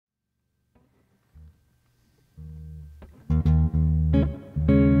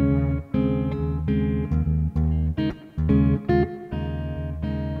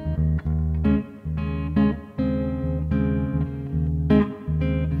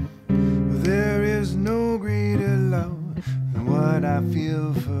I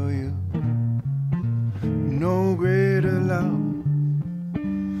feel for you. No greater love,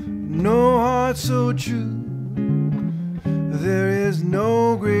 no heart so true. There is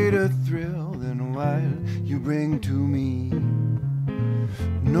no greater thrill than what you bring to me.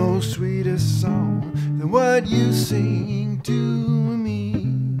 No sweeter song than what you sing to me.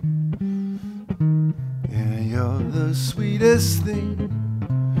 And you're the sweetest thing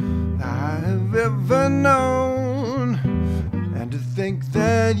I have ever known. And to think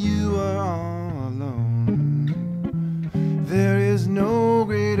that you are all alone. There is no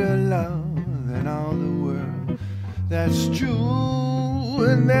greater love than all the world that's true.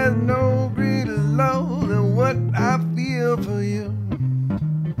 And there's no greater love than what I feel for you.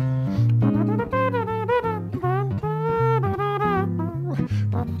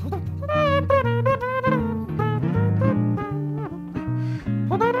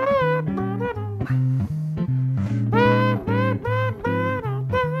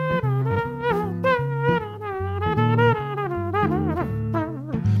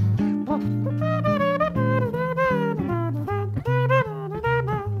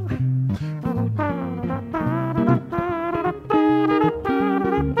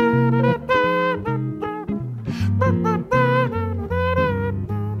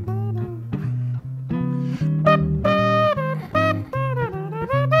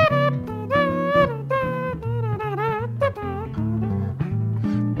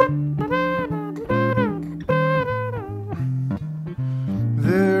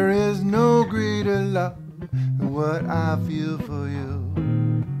 There is no greater love than what I feel for you.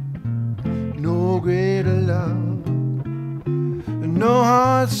 No greater love, no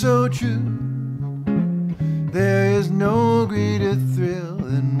heart so true. There is no greater thrill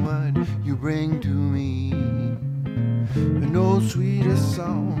than what you bring to me. No sweeter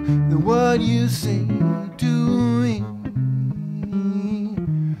song than what you sing to me.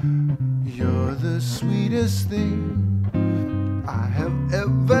 You're the sweetest thing I have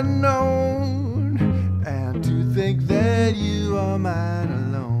ever known, and to think that you are mine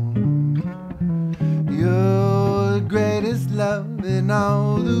alone. You're the greatest love in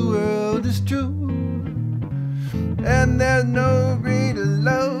all the world is true, and there's no greater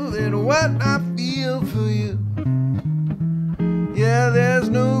love than what I feel for you.